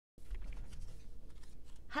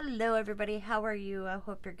Hello everybody, how are you? I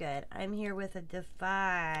hope you're good. I'm here with a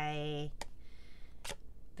dAFi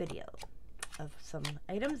video of some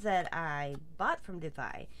items that I bought from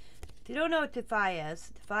dAFi. If you don't know what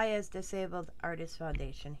dAFi is Disabled Artists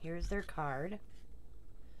Foundation. Here's their card.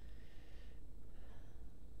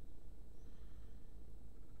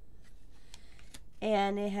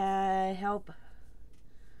 And they help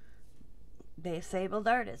disabled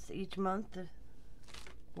artists each month.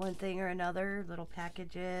 One thing or another, little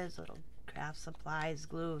packages, little craft supplies,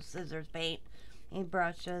 glue, scissors, paint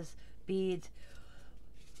brushes, beads,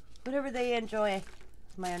 whatever they enjoy,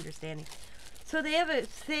 is my understanding. So they have a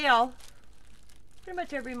sale pretty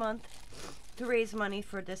much every month to raise money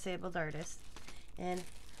for disabled artists. And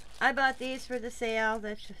I bought these for the sale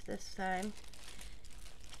this time.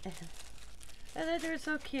 I thought they were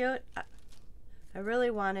so cute. I really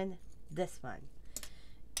wanted this one.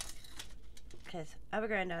 Because I have a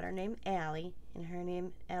granddaughter named Allie, and her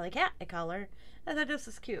name Allie Cat, I call her. I thought this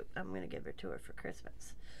was cute. I'm going to give her to her for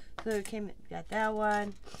Christmas. So it got that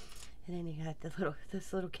one, and then you got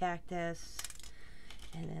this little cactus,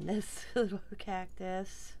 and then this little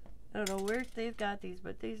cactus. I don't know where they've got these,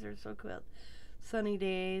 but these are so cool. Sunny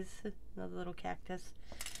days, another little cactus.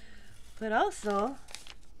 But also,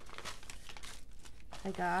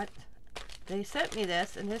 they sent me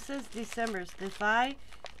this, and this is December's dAFi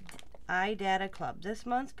Data Club. This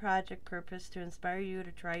month's project purpose to inspire you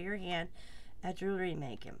to try your hand at jewelry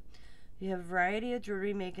making. You have a variety of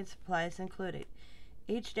jewelry making supplies included.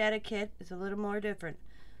 Each data kit is a little more different,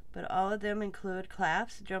 but all of them include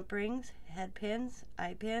clasps, jump rings, head pins,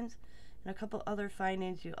 eye pins, and a couple other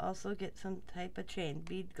findings. You also get some type of chain,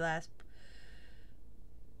 bead, glass,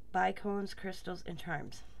 bicones, crystals, and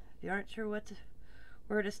charms. If you aren't sure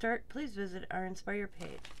where to start, please visit our Inspire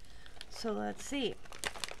page. So let's see.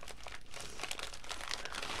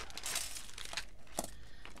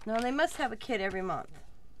 Now, they must have a kit every month.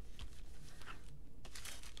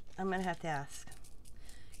 I'm going to have to ask.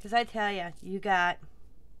 Because I tell you, you got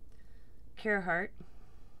Carahart.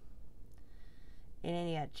 And then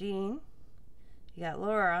you got Jean. You got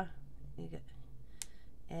Laura.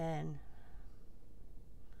 And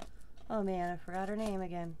oh man, I forgot her name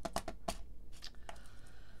again.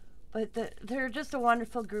 But they're just a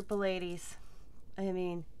wonderful group of ladies. I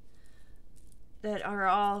mean, that are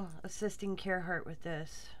all assisting Carahart with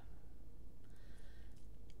this.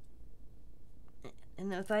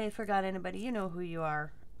 And if I forgot anybody, you know who you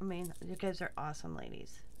are. I mean, you guys are awesome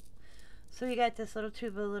ladies. So you got this little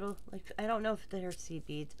tube of like, I don't know if they're seed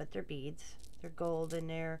beads, but they're beads. They're gold in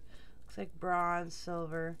there. Looks like bronze,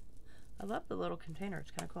 silver. I love the little container. It's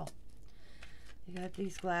kind of cool. You got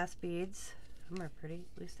these glass beads. Them are pretty.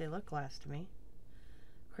 At least they look glass to me.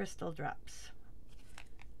 Crystal drops.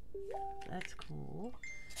 That's cool.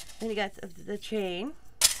 Then you got the chain.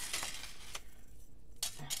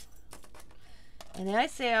 And I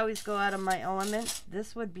say I always go out of my element.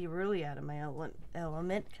 This would be really out of my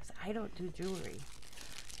element because I don't do jewelry.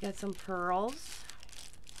 You got some pearls.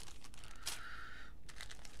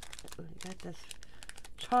 You got this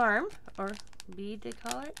charm or bead, they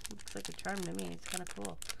call it. Looks like a charm to me. It's kind of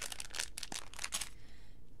cool.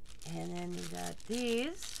 And then you got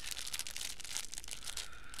these.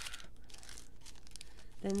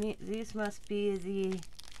 Then these must be the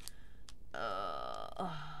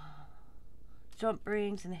jump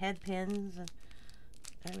rings and head pins, and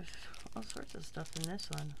there's all sorts of stuff in this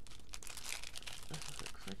one. This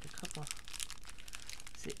looks like a couple.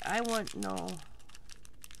 See, I want no.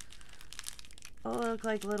 Oh, look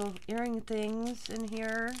like little earring things in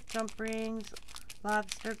here. Jump rings,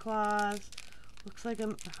 lobster claws. Looks like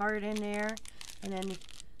a heart in there, and then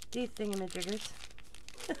these thingamajiggers.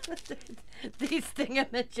 These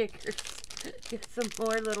thingamajiggers. Get some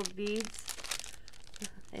more little beads,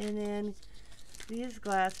 and then these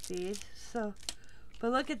glass beads. So,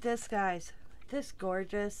 but look at this, guys. This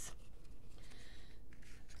gorgeous.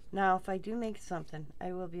 Now, if I do make something,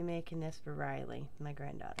 I will be making this for Riley, my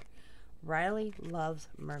granddaughter. Riley loves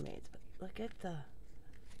mermaids, but look at the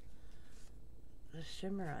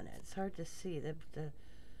shimmer on it. It's hard to see.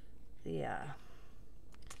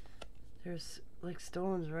 There's like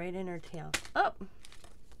stones right in her tail. Oh,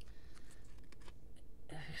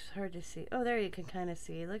 it's hard to see. Oh, there you can kind of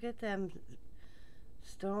see. Look at them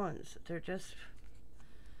stones. They're just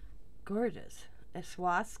gorgeous.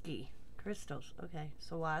 Swarovski crystals. Okay,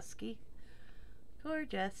 Swarovski.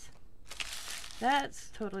 Gorgeous. That's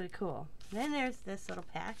totally cool. Then there's this little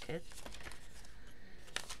package.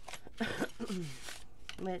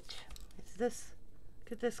 Which is this.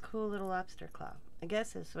 Look at this cool little lobster claw. I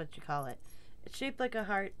guess that's what you call it. It's shaped like a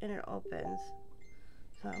heart and it opens.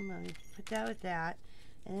 So I'm going to put that with that.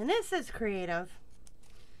 And this is creative.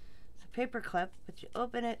 It's a paper clip, but you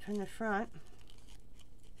open it from the front.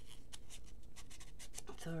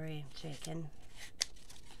 Sorry, I'm shaking.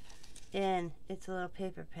 And it's a little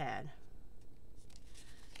paper pad.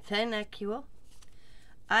 Isn't that cool?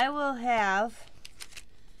 I will have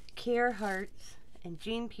Care Hearts and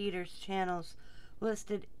Gene Peters' channels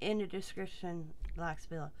listed in the description box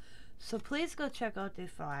below. So please go check out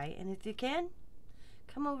dAFi, and if you can,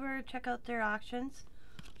 come over and check out their auctions,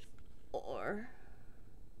 or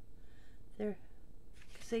because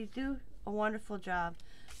they do a wonderful job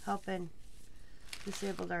helping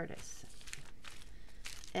disabled artists,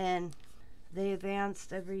 and they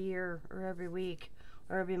advanced every year or every week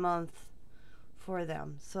or every month for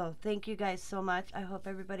them. So thank you guys so much. I hope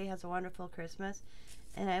everybody has a wonderful Christmas,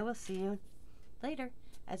 and I will see you later.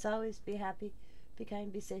 As always, be happy, be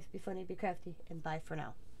kind, be safe, be funny, be crafty, and bye for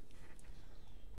now.